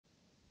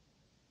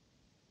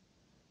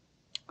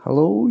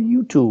Hello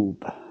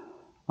YouTube.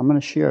 I'm going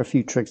to share a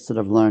few tricks that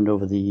I've learned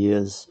over the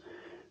years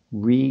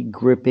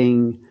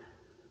re-gripping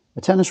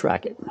a tennis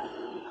racket.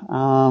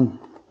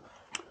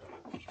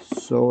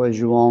 So as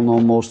you all know,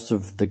 most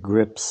of the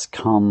grips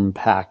come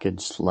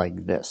packaged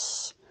like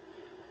this.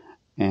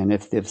 And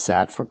if they've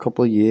sat for a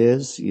couple of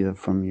years, either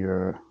from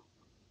your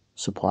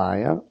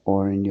supplier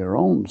or in your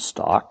own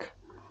stock,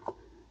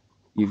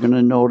 you're going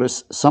to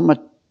notice some are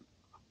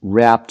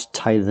wrapped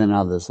tighter than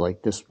others.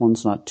 Like this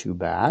one's not too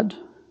bad.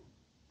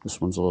 This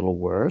one's a little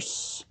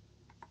worse.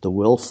 The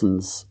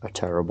Wilsons are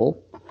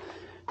terrible.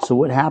 So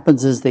what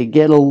happens is they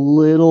get a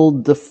little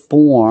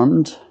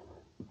deformed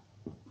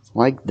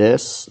like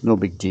this, no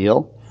big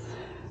deal.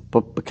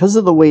 But because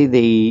of the way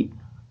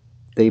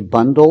they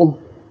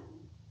bundle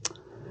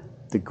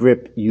the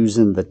grip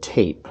using the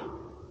tape,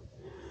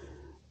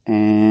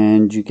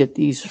 and you get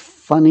these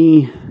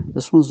funny,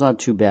 this one's not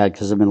too bad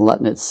because I've been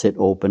letting it sit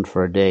open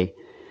for a day,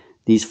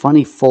 these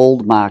funny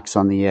fold marks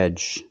on the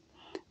edge.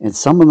 And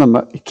some of them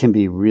can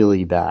be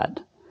really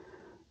bad.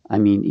 I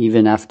mean,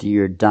 even after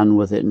you're done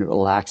with it and it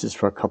relaxes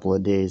for a couple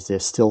of days, they're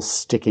still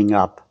sticking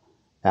up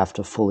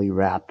after fully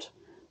wrapped.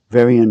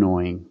 Very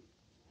annoying.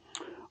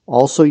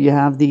 Also, you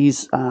have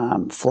these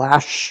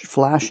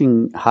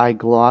flashing high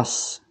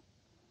gloss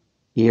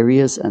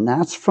areas, and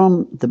that's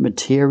from the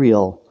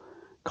material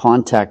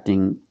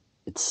contacting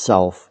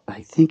itself.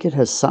 I think it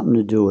has something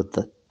to do with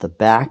the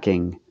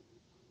backing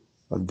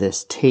of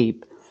this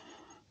tape.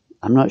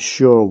 I'm not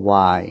sure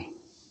why.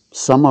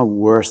 Some are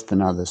worse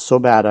than others. So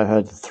bad I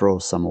had to throw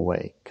some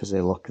away because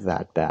they look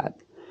that bad.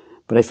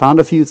 But I found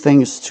a few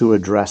things to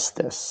address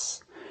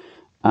this.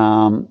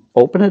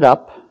 Open it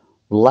up,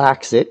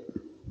 relax it,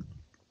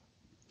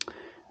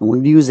 and we're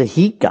going to use a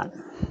heat gun.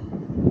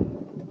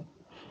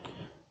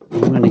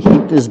 I'm going to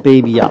heat this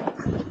baby up.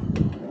 Hopefully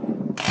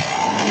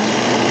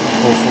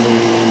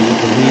you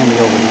can hear me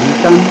over the heat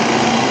gun.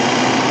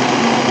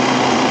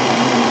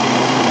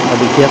 I'll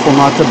be careful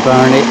not to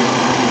burn it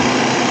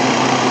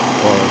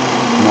or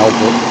melt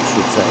it, I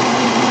should say.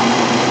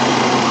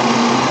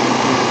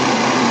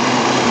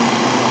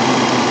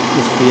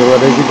 Just feel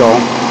it as you go.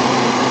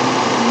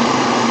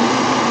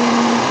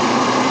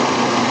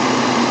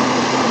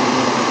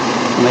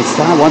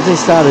 Once I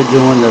started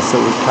doing this,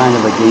 it was kind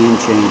of a game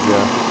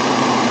changer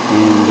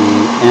in the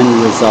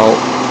end result.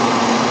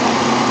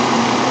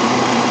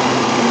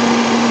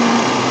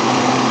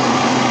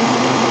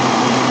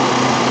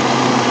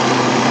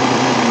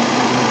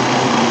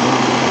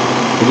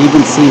 It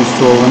even seems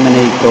to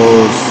eliminate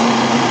those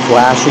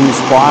flashing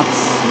spots.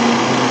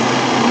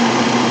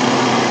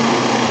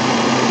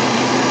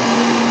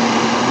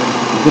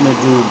 I'm going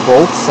to do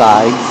both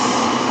sides.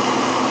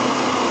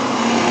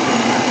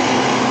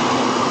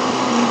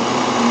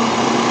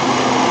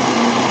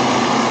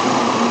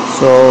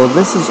 So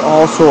this is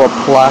also a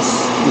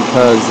plus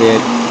because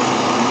it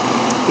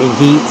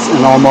heats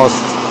and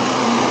almost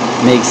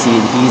makes the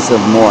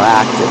adhesive more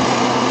active.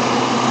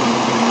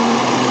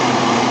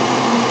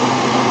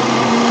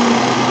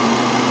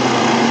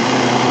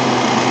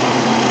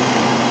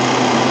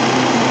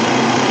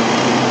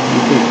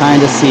 You can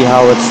kind of see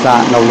how it's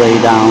starting to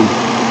lay down.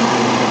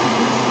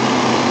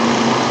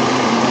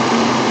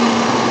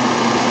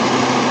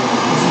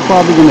 This is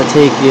probably going to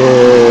take you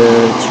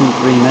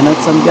 2-3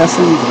 minutes, I'm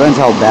guessing. Depends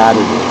how bad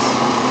it is.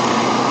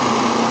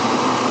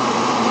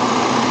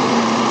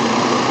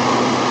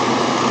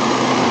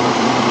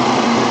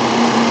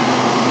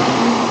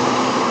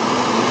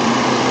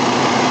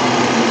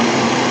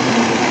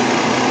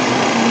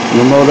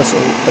 You'll notice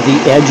the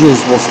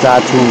edges will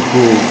start to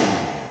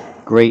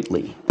improve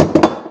greatly.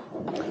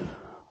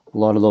 A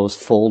lot of those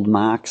fold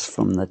marks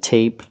from the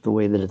tape, the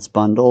way that it's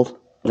bundled.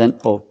 Then,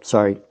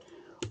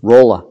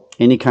 roller,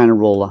 any kind of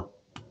roller.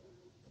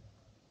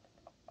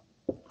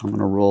 I'm going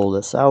to roll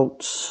this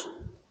out.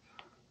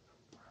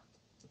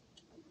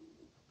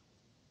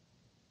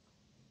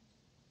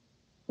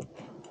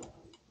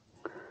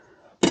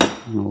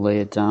 I'm going to lay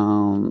it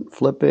down,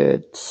 flip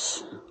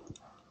it.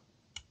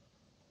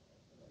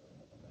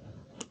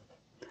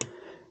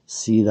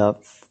 See, the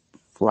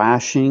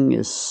flashing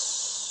is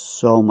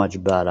so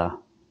much better.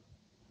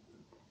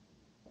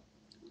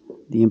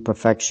 The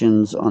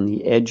imperfections on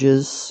the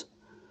edges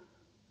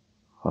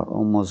are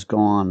almost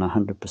gone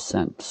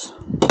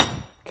 100%.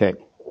 Okay,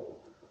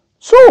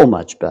 so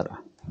much better.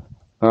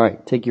 All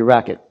right, take your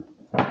racket.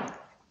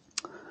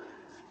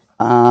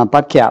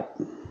 Butt cap.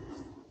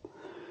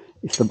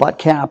 If the butt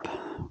cap,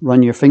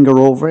 run your finger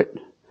over it,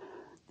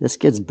 this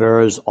gets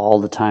burrs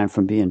all the time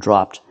from being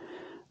dropped.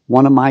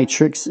 One of my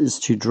tricks is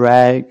to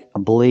drag a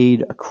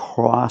blade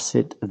across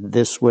it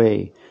this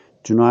way.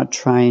 Do not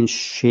try and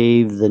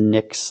shave the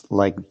nicks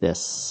like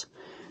this.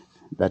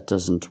 That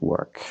doesn't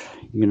work.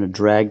 You're going to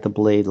drag the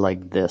blade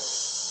like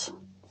this.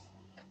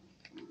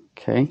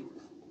 Okay?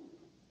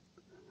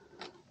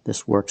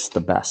 This works the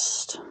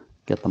best.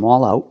 Get them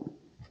all out.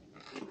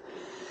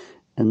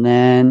 And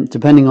then,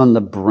 depending on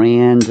the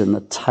brand and the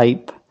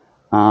type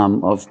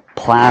of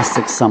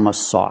plastic, some are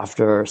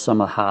softer, some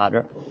are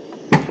harder.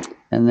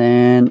 And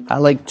then I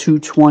like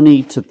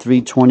 220 to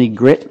 320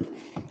 grit.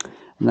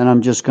 And then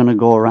I'm just going to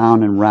go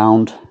around and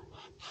round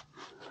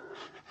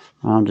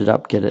it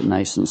up, get it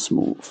nice and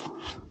smooth.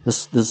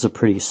 This is a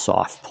pretty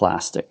soft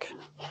plastic,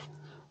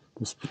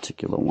 this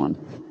particular one.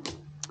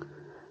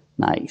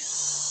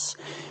 Nice.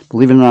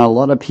 Believe it or not, a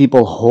lot of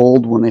people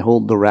hold, when they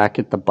hold the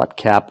racket, the butt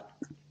cap,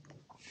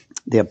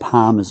 their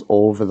palm is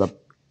over the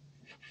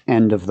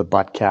end of the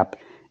butt cap,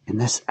 and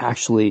this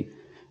actually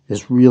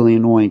is really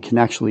annoying, can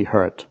actually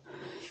hurt.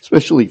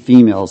 Especially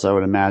females, I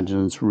would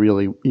imagine it's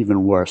really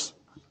even worse.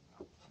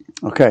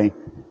 Okay.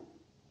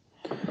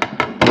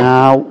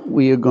 Now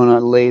we are going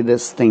to lay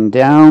this thing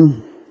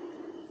down,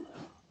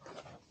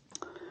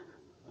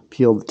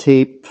 peel the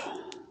tape.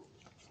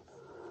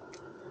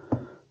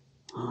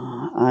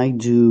 I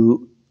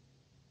do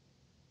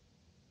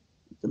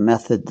the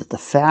method that the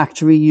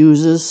factory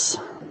uses.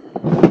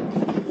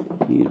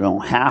 You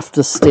don't have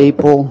to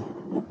staple,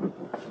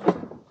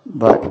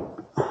 but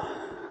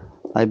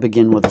I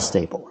begin with a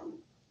staple.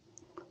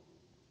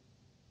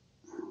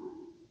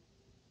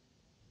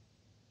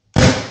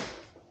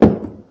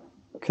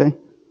 Okay.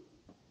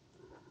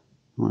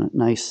 Want it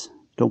nice.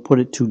 Don't put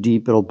it too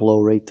deep, it'll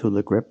blow right through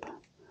the grip.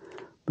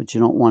 But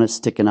you don't want it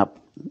sticking up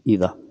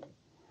either.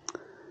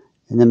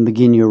 And then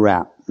begin your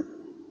wrap.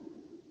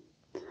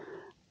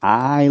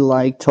 I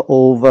like to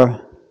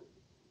overlay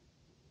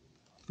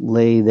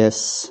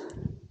this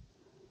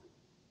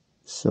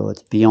so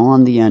it's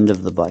beyond the end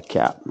of the butt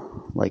cap,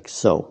 like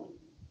so.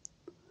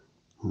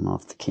 I don't know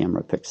if the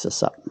camera picks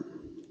this up.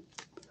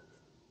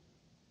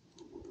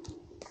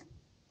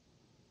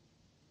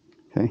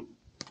 Okay,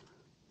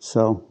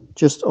 so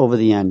just over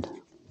the end.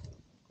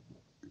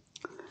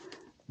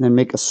 Then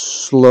make a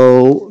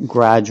slow,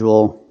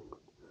 gradual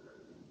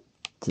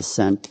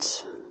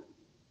descent.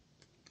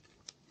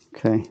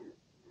 Okay,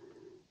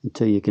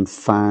 until you can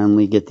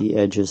finally get the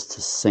edges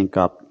to sync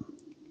up.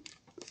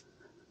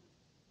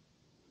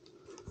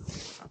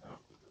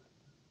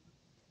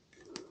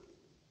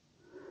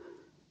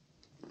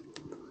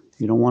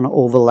 You don't want to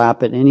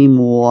overlap it any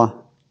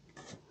more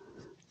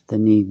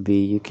than need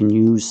be. You can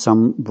use,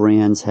 some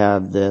brands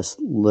have this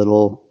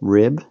little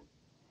rib,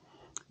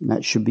 and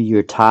that should be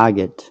your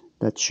target.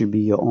 That should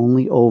be your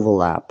only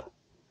overlap,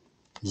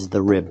 is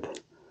the rib.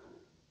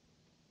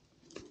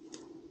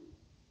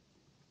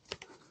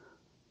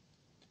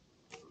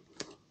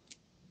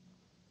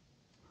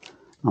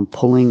 I'm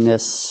pulling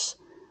this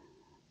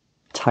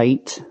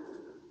tight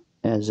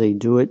as I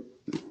do it,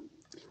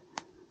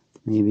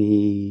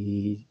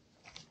 maybe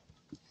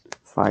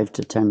 5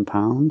 to 10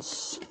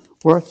 pounds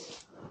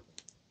worth.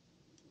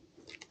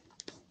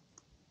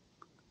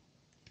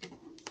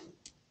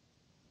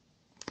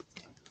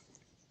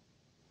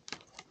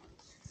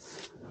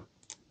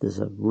 There's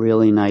a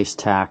really nice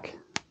tack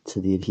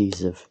to the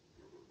adhesive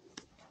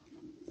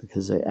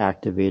because I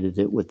activated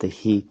it with the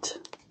heat.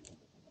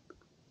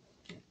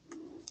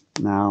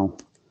 Now,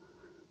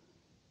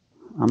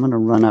 I'm going to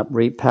run up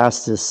right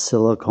past this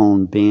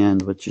silicone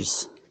band, which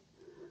is,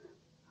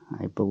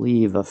 I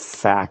believe, a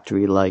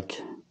factory-like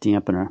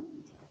dampener.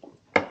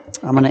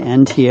 I'm going to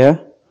end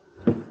here.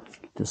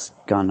 Get this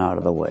gun out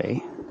of the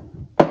way.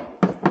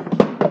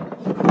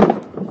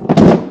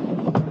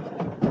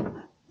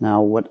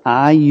 Now, what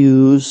I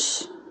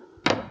use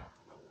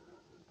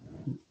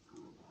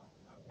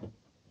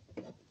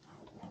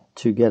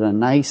to get a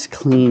nice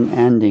clean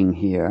ending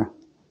here,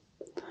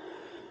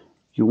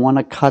 you want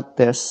to cut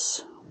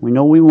this. We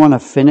know we want to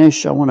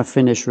finish. I want to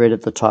finish right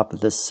at the top of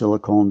this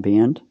silicone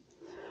band.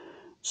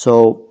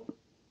 So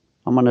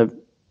I'm going to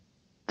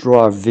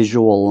draw a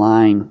visual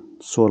line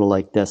sort of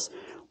like this.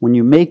 When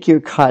you make your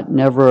cut,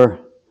 never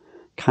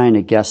kind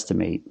of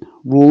guesstimate.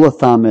 Rule of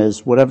thumb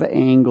is whatever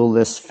angle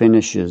this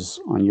finishes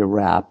on your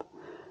wrap,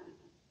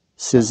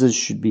 scissors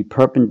should be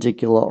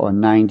perpendicular or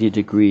 90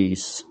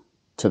 degrees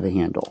to the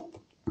handle.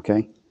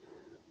 Okay?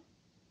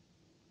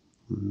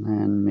 And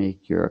then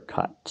make your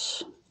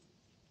cut.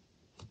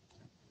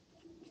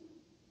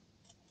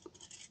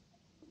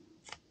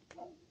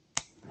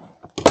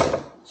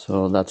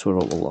 So that's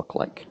what it will look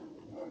like.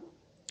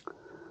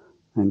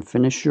 And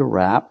finish your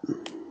wrap.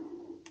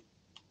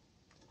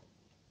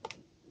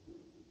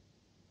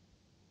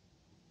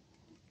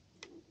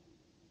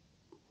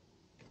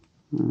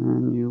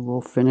 And you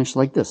will finish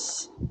like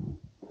this.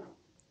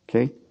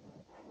 Okay?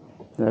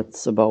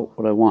 That's about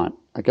what I want.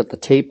 I got the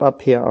tape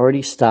up here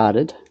already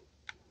started.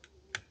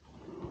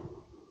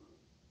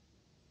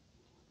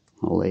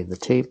 I'll lay the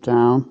tape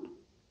down.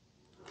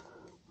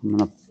 I'm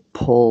going to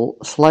pull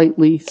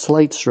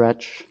slight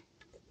stretch,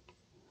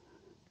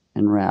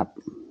 and wrap.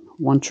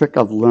 One trick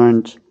I've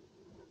learned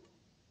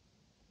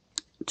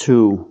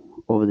too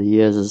over the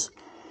years is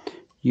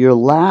your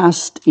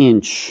last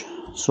inch,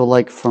 so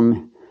like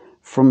from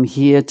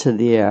here to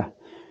there,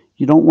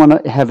 you don't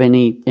want to have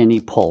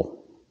any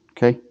pull,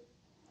 okay?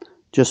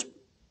 Just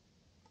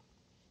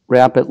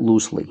wrap it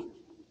loosely.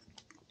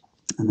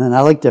 And then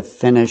I like to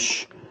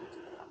finish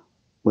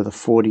with a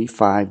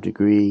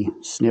 45-degree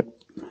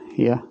snip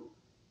here.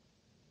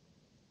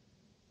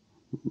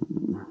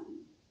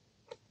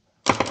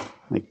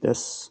 Like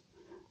this.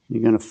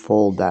 You're going to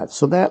fold that.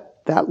 So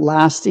that that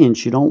last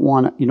inch, you don't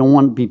want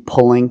to be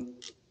pulling.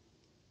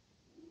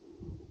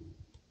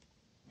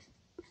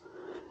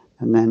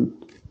 And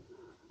then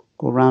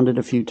go around it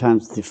a few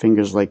times with your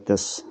fingers like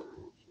this.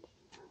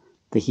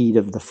 The heat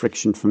of the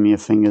friction from your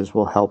fingers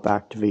will help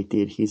activate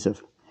the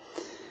adhesive.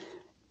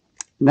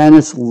 Then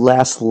it's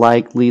less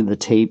likely the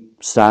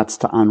tape starts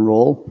to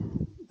unroll,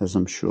 as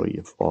I'm sure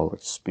you've all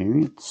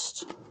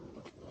experienced.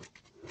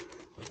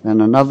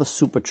 Then another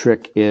super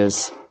trick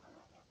is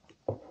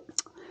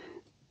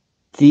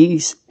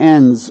these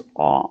ends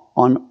are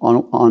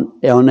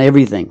on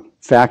everything,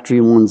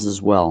 factory ones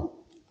as well.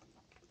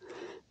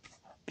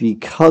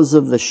 Because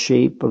of the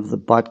shape of the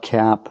butt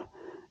cap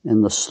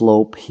and the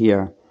slope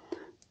here,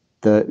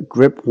 the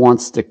grip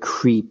wants to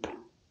creep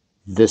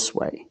this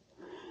way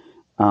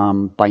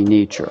by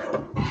nature.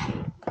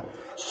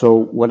 So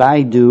what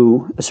I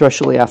do,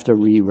 especially after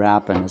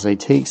re-wrapping, is I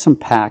take some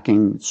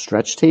packing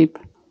stretch tape,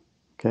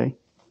 okay?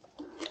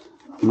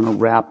 I'm going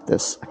to wrap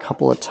this a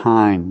couple of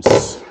times,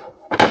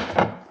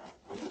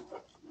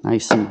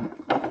 nice and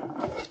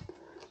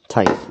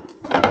tight,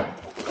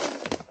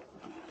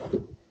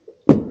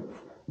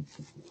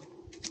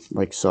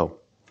 like so.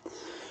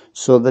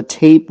 So the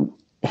tape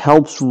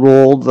helps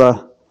roll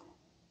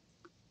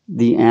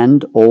the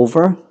end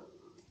over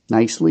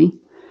nicely,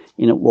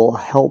 and it will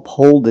help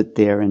hold it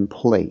there in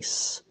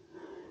place.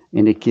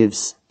 And it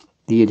gives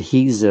the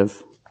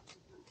adhesive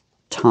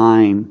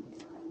time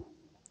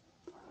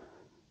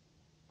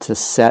to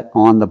set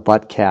on the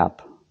butt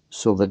cap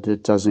so that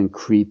it doesn't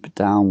creep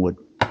downward.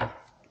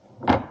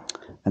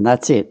 And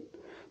that's it.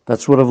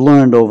 That's what I've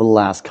learned over the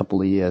last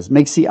couple of years.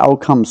 Makes the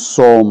outcome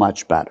so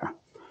much better.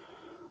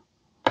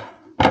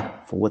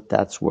 For what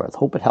that's worth.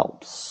 Hope it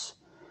helps.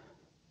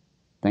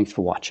 Thanks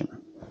for watching.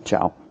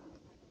 Ciao.